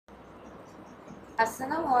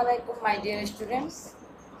Assalamu alaikum, my dear students.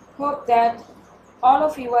 Hope that all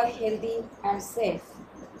of you are healthy and safe.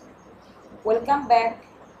 Welcome back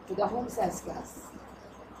to the home science class.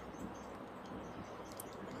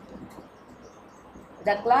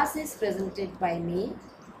 The class is presented by me,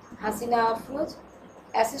 Hasina Afroz,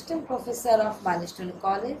 Assistant Professor of Milestone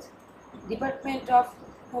College, Department of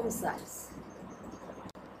Home Science.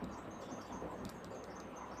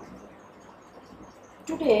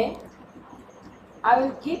 Today, I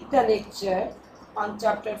will give the lecture on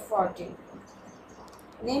Chapter 14.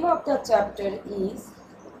 Name of the chapter is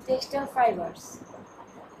Textile Fibers.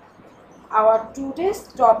 Our today's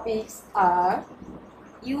topics are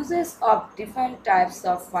uses of different types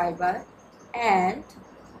of fiber and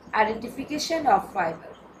identification of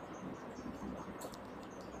fiber.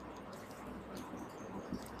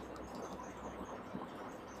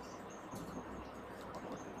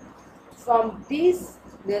 From these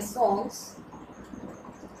lessons,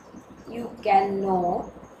 you can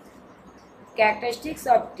know characteristics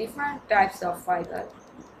of different types of fiber,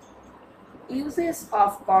 uses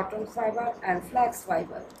of cotton fiber and flax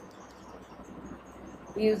fiber,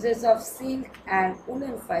 uses of silk and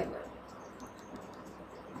woolen fiber,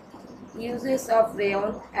 uses of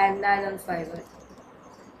rayon and nylon fiber,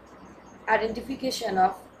 identification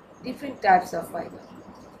of different types of fiber.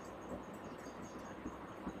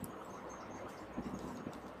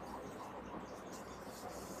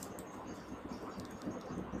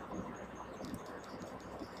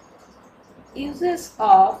 Uses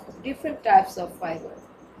of different types of fiber.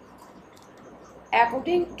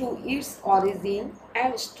 According to its origin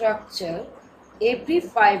and structure, every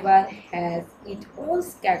fiber has its own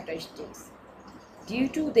characteristics. Due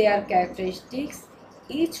to their characteristics,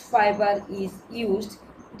 each fiber is used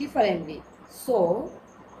differently. So,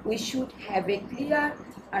 we should have a clear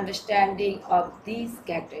understanding of these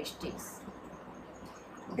characteristics.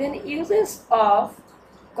 Then uses of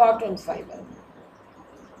cotton fiber.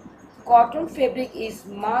 Cotton fabric is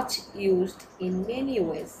much used in many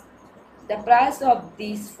ways. The price of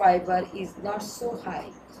this fiber is not so high.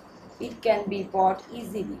 It can be bought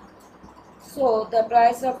easily. So the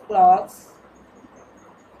price of clothes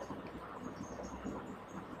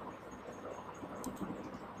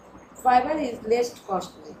fiber is less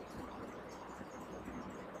costly.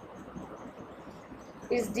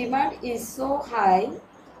 Its demand is so high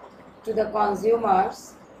to the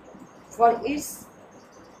consumers for its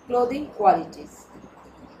clothing qualities.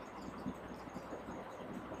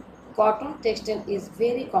 Cotton textile is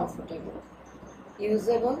very comfortable,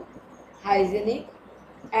 usable, hygienic,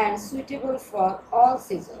 and suitable for all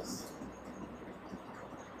seasons.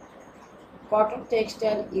 Cotton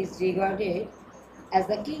textile is regarded as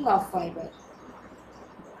the king of fiber.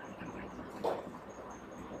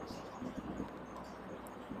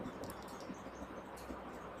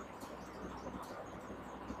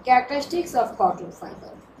 Characteristics of cotton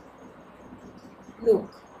fiber.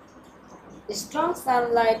 Look, strong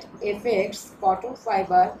sunlight affects cotton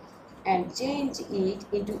fiber and change it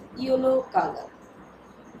into yellow color.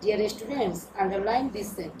 Dear students, underline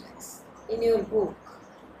this sentence in your book.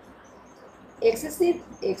 Excessive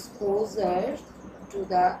exposure to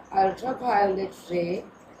the ultraviolet ray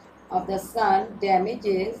of the sun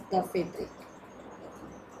damages the fabric.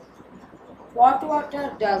 Hot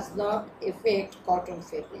water does not affect cotton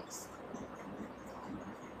fabrics.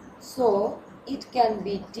 So, it can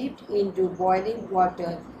be dipped into boiling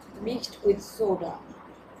water mixed with soda.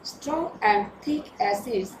 Strong and thick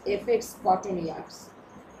acids affects cotton yarns,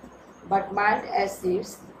 but mild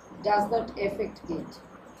acids does not affect it.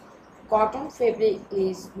 Cotton fabric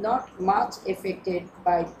is not much affected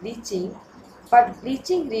by bleaching, but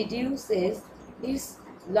bleaching reduces its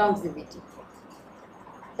longevity.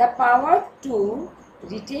 The power to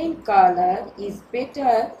retain color is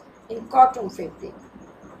better in cotton fabric.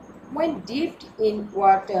 When dipped in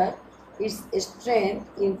water, its strength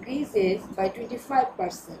increases by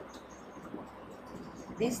 25%.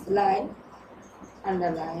 This line,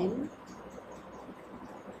 underline.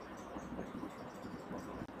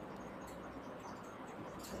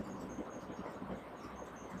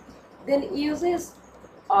 Then uses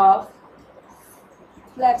of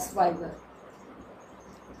flax fiber.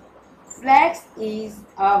 Flax is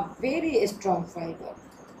a very strong fiber.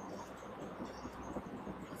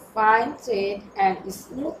 Fine thread and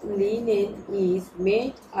smooth linen is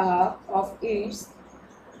made up of it.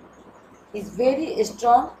 Is very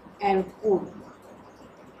strong and cool.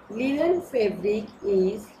 Linen fabric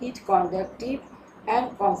is heat conductive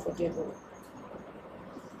and comfortable.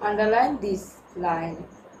 Underline this line.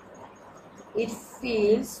 It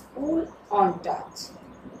feels cool on touch.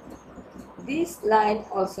 This line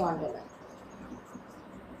also underline.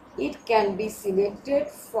 It can be selected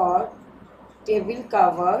for table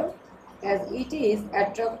cover as it is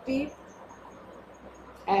attractive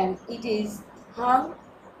and it is hung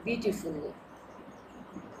beautifully.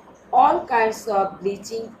 All kinds of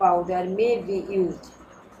bleaching powder may be used.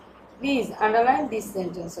 Please underline this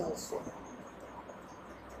sentence also.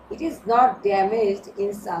 It is not damaged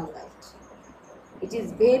in sunlight. It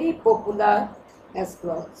is very popular as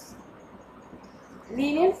clothes.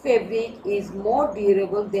 Linen fabric is more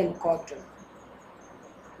durable than cotton.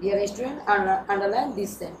 Dear student, underline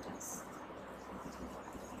this sentence.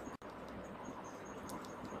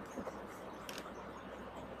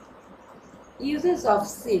 Uses of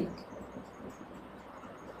silk.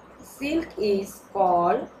 Silk is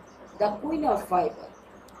called the queen of fiber.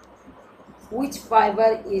 Which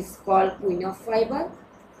fiber is called queen of fiber?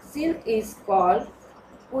 Silk is called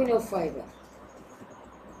queen of fiber.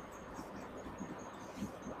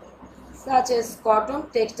 Such as cotton,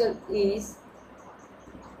 textile is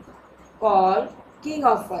called king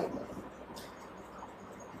of fiber.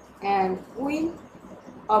 And queen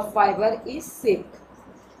of fiber is silk.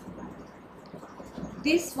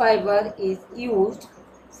 This fiber is used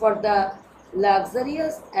for the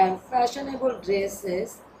luxurious and fashionable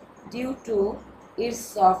dresses due to its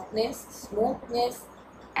softness, smoothness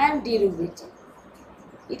and durability.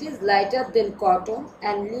 It is lighter than cotton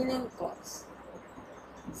and linen cloths.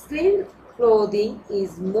 Silk clothing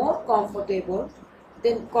is more comfortable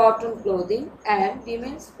than cotton clothing and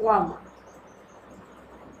remains warmer.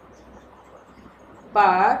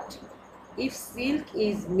 But if silk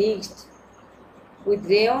is mixed with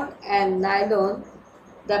rayon and nylon,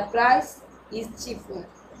 the price is cheaper.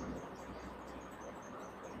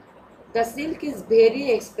 The silk is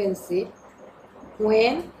very expensive.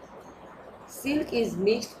 When silk is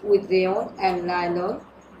mixed with rayon and nylon,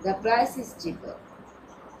 the price is cheaper.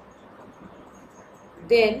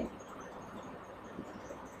 Then,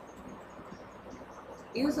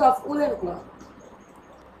 use of woolen cloth.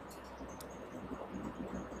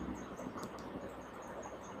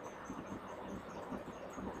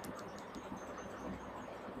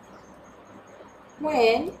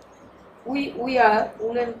 When we wear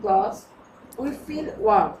woolen cloths, we feel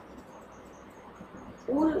warm.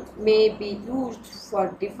 Wool may be used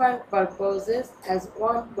for different purposes as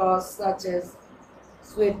warm clothes such as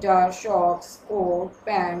sweater, shorts, coat,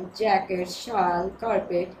 pant, jacket, shawl,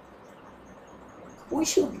 carpet. We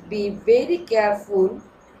should be very careful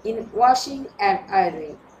in washing and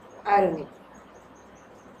ironing.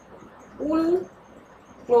 Wool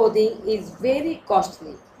clothing is very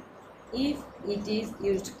costly. If it is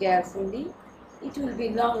used carefully, it will be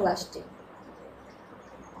long lasting.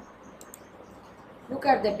 Look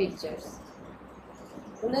at the pictures.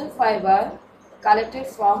 Woolen fiber collected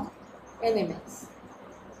from animals.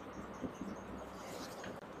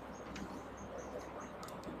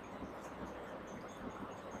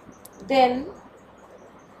 Then,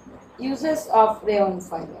 uses of rayon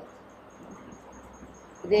fiber.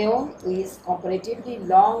 Rayon is comparatively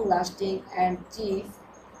long lasting and cheap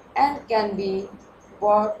and can be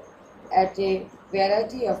bought at a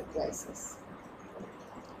variety of prices.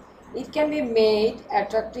 It can be made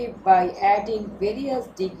attractive by adding various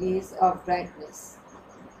degrees of brightness.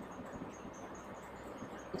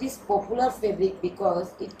 It is popular fabric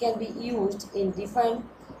because it can be used in different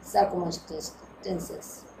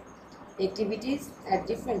circumstances, activities at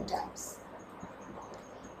different times.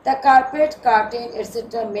 The carpet, curtain,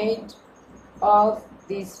 etc. made of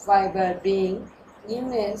this fiber bring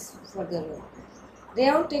newness for the room.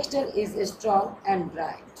 Rayon textile is strong and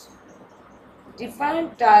bright.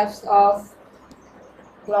 Different types of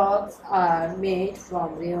cloths are made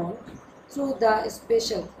from rayon through the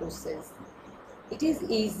special process. It is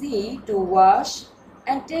easy to wash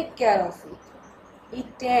and take care of it.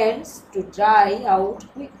 It tends to dry out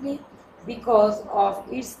quickly because of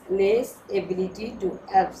its less ability to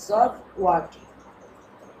absorb water.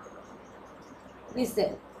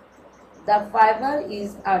 Listen, the fiber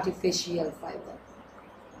is artificial fiber.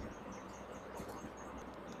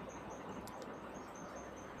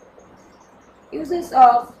 Uses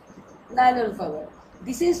of nylon fiber.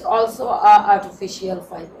 This is also an artificial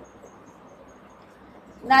fiber.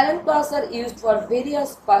 Nylon cloths are used for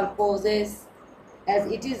various purposes as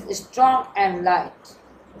it is strong and light.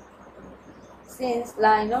 Since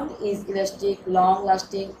nylon is elastic,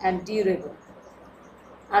 long-lasting and durable.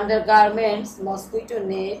 Undergarments, mosquito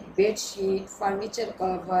net, bed sheet, furniture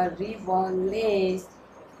cover, ribbon, lace,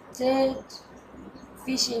 thread,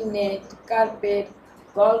 fishing net, carpet,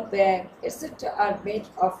 golf bag, etc. are made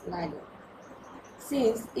of nylon.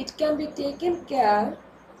 Since it can be taken care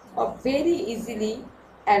of very easily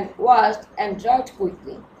and washed and dried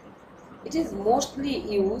quickly. It is mostly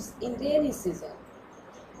used in rainy season.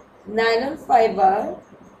 Nylon fiber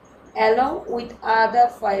along with other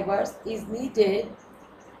fibers is needed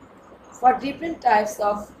for different types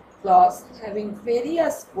of cloths having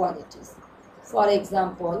various qualities. For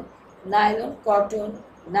example, nylon cotton,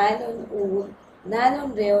 nylon wool,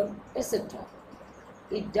 nylon rayon, etc.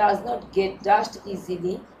 It does not get dust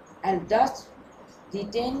easily and dust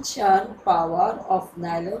retention power of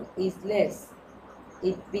nylon is less.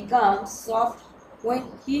 It becomes soft when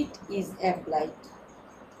heat is applied.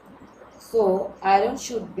 So, iron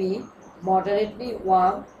should be moderately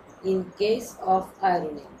warm in case of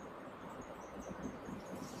ironing.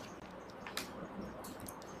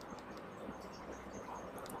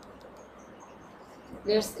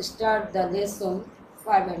 Let's start the lesson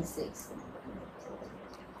 5 and 6.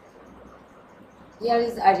 Here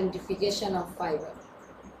is identification of fiber.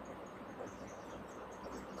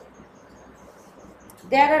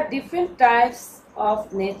 There are different types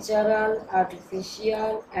of natural,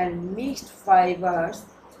 artificial and mixed fibers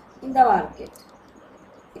in the market.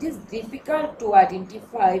 It is difficult to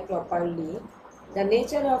identify properly the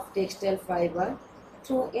nature of textile fiber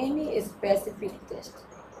through any specific test.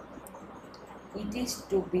 It is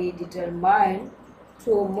to be determined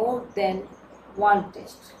through more than one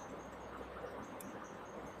test.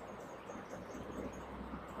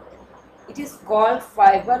 It is called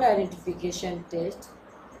fiber identification test,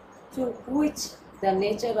 through which the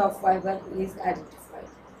nature of fiber is identified.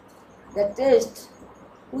 The tests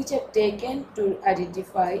which are taken to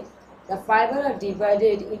identify the fiber are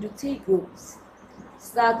divided into three groups,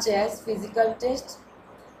 such as physical test,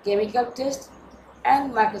 chemical test,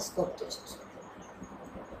 and microscope test.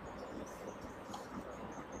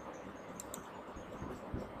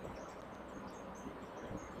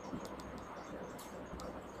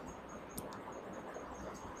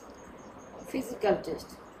 Physical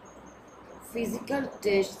test. Physical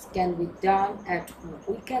tests can be done at home.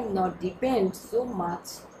 We cannot depend so much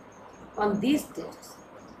on these tests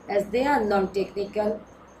as they are non-technical.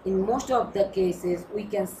 In most of the cases, we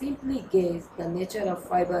can simply guess the nature of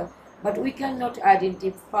fiber, but we cannot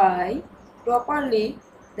identify properly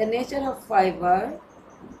the nature of fiber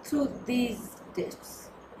through these tests.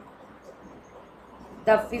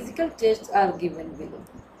 The physical tests are given below.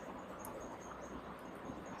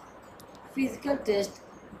 Physical tests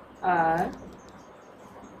are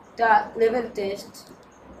level test,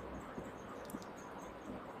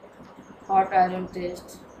 hot iron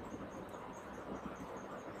test,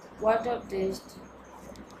 water test,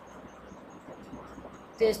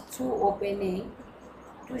 test through opening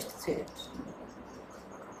twist thread,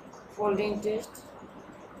 folding test,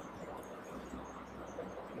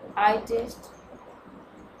 eye test,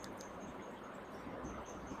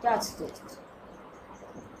 touch test,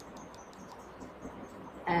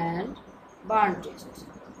 and burn test.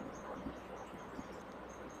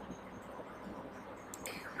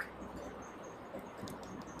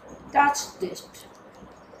 Touch test.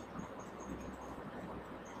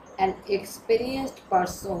 An experienced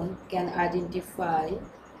person can identify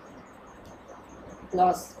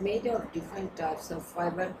cloths made of different types of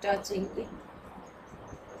fiber touching it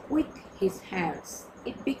with his hands.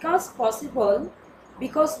 It becomes possible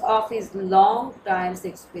because of his long time's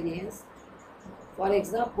experience. For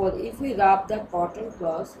example, if we rub the cotton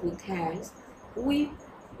cloth with hands, we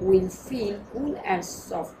will feel cool and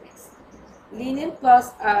softness. Linen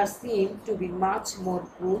cloths are seen to be much more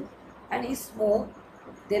cool and smooth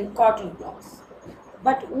than cotton cloths.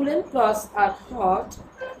 But woolen cloths are hot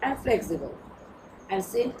and flexible, and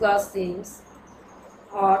silk cloth seems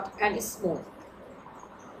hot and smooth.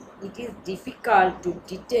 It is difficult to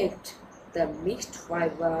detect the mixed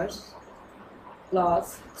fibers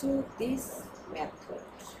cloths through this method.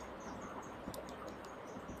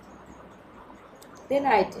 Then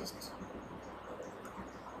eye test.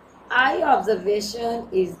 Eye observation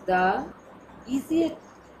is the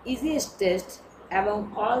easiest test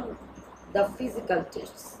among all the physical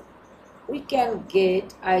tests. We can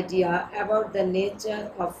get idea about the nature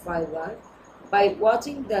of fiber by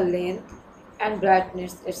watching the length and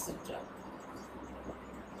brightness, etc.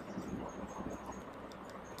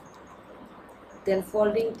 Then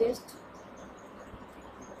folding test.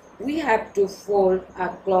 We have to fold a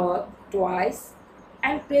cloth twice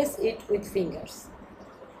and press it with fingers.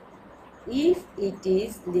 If it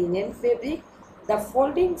is linen fabric, the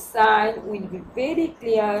folding sign will be very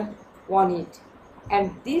clear on it,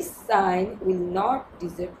 and this sign will not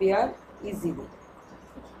disappear easily.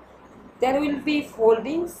 There will be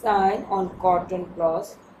folding sign on cotton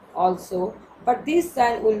cloth also, but this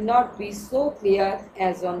sign will not be so clear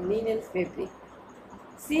as on linen fabric.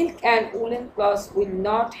 Silk and woolen cloths will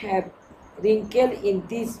not have wrinkle in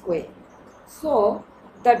this way. So,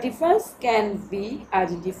 the difference can be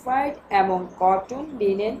identified among cotton,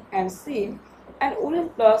 linen and silk and woolen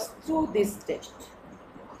cloths through this test.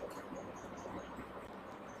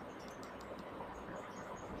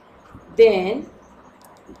 Then,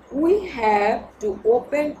 we have to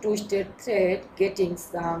open twisted thread getting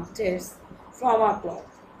some threads from a cloth.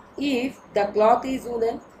 If the cloth is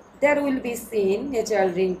woolen, there will be seen natural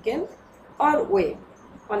wrinkle or wave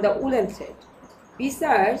on the woolen thread.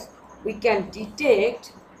 Besides, we can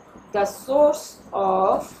detect the source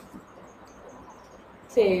of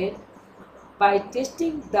thread by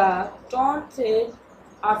testing the torn thread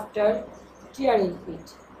after tearing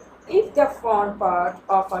it. If the front part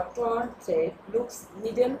of a torn thread looks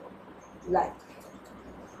needle-like,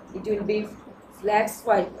 it will be flax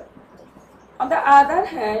fiber. On the other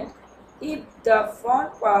hand, if the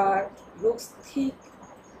front part looks thick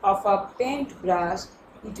of a paintbrush,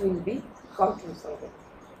 it will be cotton fiber.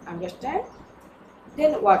 Understand?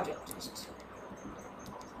 Then water test.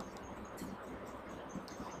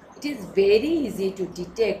 It is very easy to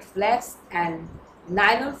detect flax and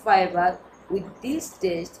nylon fiber with this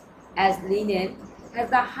test, as linen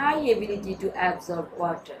has a high ability to absorb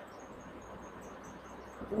water.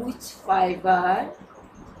 Which fiber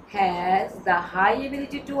has the high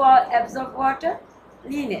ability to absorb water?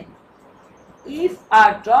 Linen. If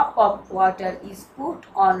a drop of water is put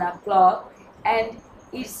on a cloth and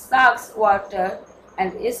it sucks water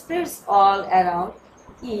and spreads all around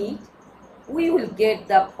it, we will get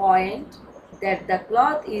the point that the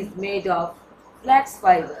cloth is made of flax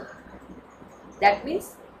fiber. That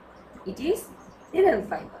means it is linen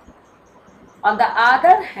fiber. On the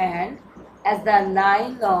other hand, as the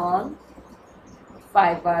nylon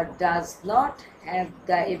fiber does not have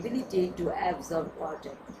the ability to absorb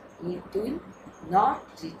water, it will not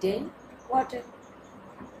retain water.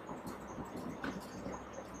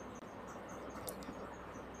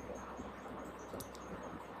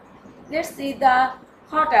 Let's see the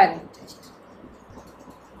hot iron test.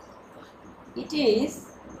 It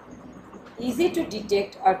is easy to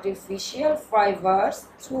detect artificial fibers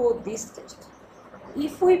through this test.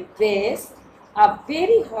 If we place a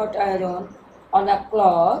very hot iron on a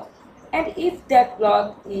cloth and if that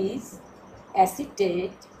cloth is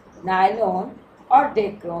acetate, nylon or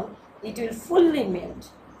dacron, it will fully melt.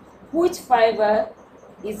 Which fiber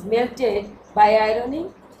is melted by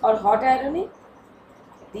ironing or hot ironing?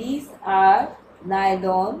 These are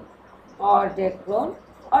nylon or dacron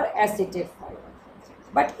or acetate fiber.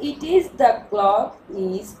 But it is the cloth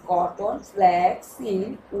is cotton, flax,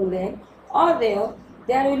 silk, woolen or rayon,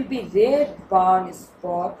 there will be red burn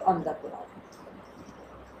spot on the cloth.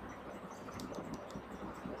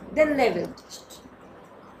 Then level test.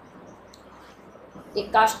 A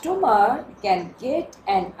customer can get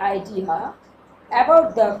an idea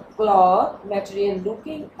about the cloth material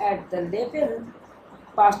looking at the level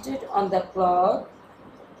pasted on the cloth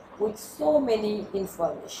with so many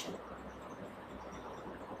information.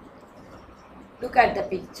 Look at the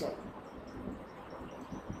picture.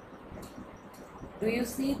 Do you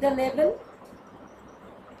see the label?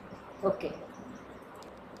 Okay.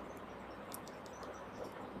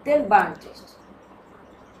 Then burn test.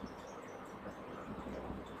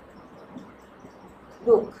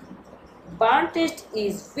 Look, burn test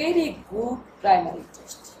is very good primary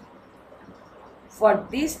test. For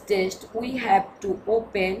this test, we have to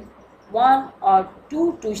open one or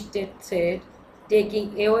two twisted threads,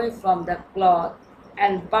 taking away from the cloth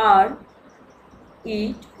and burn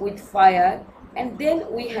it with fire, and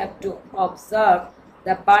then we have to observe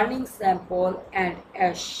the burning sample and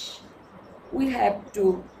ash. We have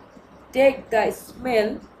to take the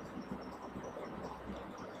smell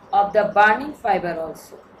of the burning fiber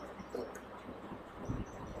also.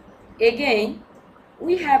 Again,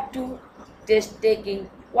 we have to test taking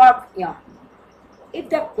warp yarn. If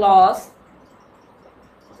the cloth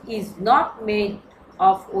is not made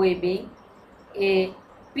of weaving, a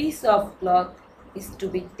piece of cloth is to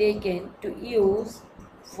be taken to use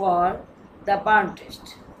for the burn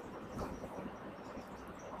test.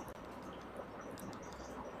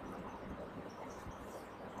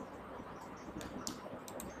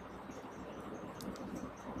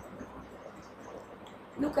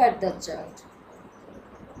 Look at the chart.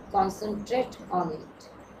 Concentrate on it.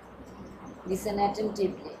 Listen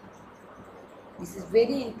attentively. This is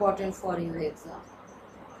very important for your exam.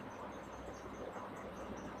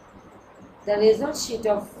 The result sheet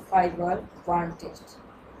of fiber burn test.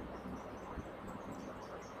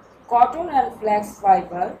 Cotton and flax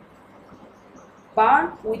fiber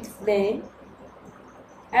burn with flame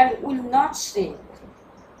and will not shrink.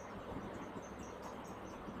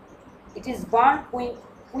 A It is burned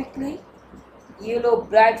quickly. Yellow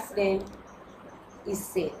bright flame is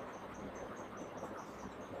set.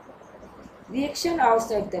 Reaction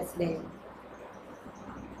outside the flame.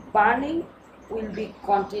 Burning will be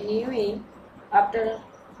continuing after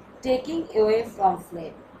taking away from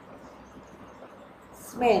flame.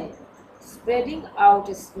 Smell. Spreading out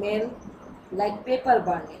a smell like paper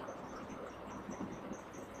burning.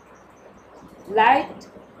 Light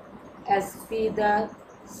as feather,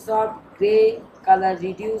 soft grey color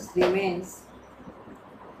reduce remains.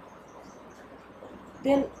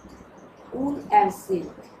 Then wool and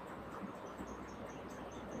silk.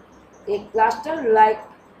 A cluster like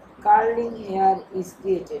curling hair is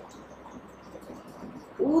created.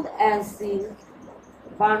 Wool and silk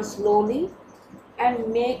burn slowly and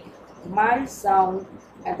make mild sound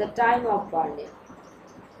at the time of burning.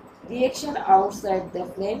 Reaction outside the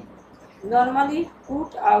flame normally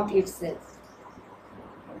put out itself.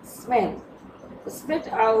 Smell. Spit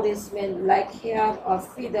out a smell like hair or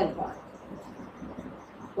feather burn.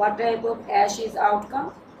 What type of ash is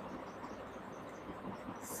outcome?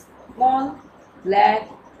 Small black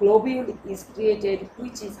globule is created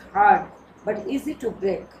which is hard but easy to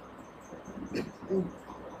break.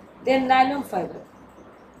 Then nylon fiber.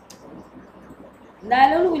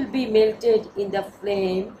 Nylon will be melted in the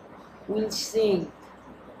flame, will sink,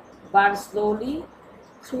 burn slowly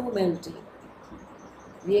through melting.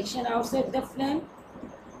 Reaction outside the flame,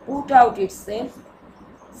 put out itself,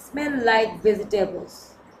 smell like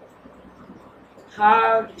vegetables.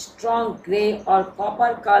 Hard, strong grey or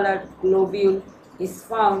copper colored globule is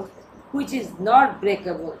found which is not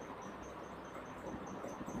breakable.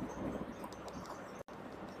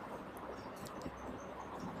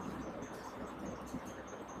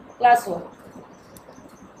 Classwork.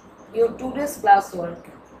 Your today's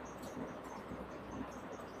classwork.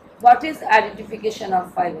 What is identification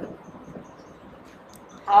of fiber?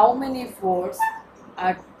 How many folds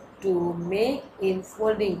are to make in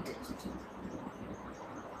folding test?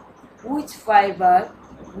 Which fiber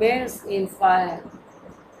melts in fire?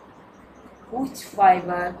 Which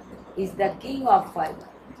fiber is the king of fiber?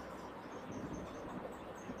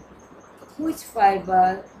 Which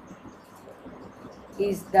fiber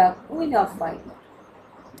is the queen of fiber?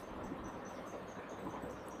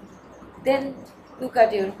 Then look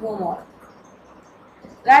at your homework.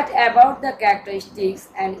 Write about the characteristics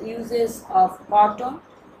and uses of cotton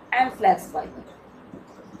and flax fiber.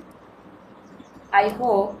 I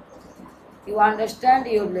hope you understand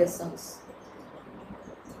your lessons.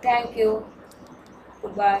 Thank you.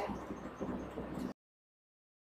 Goodbye.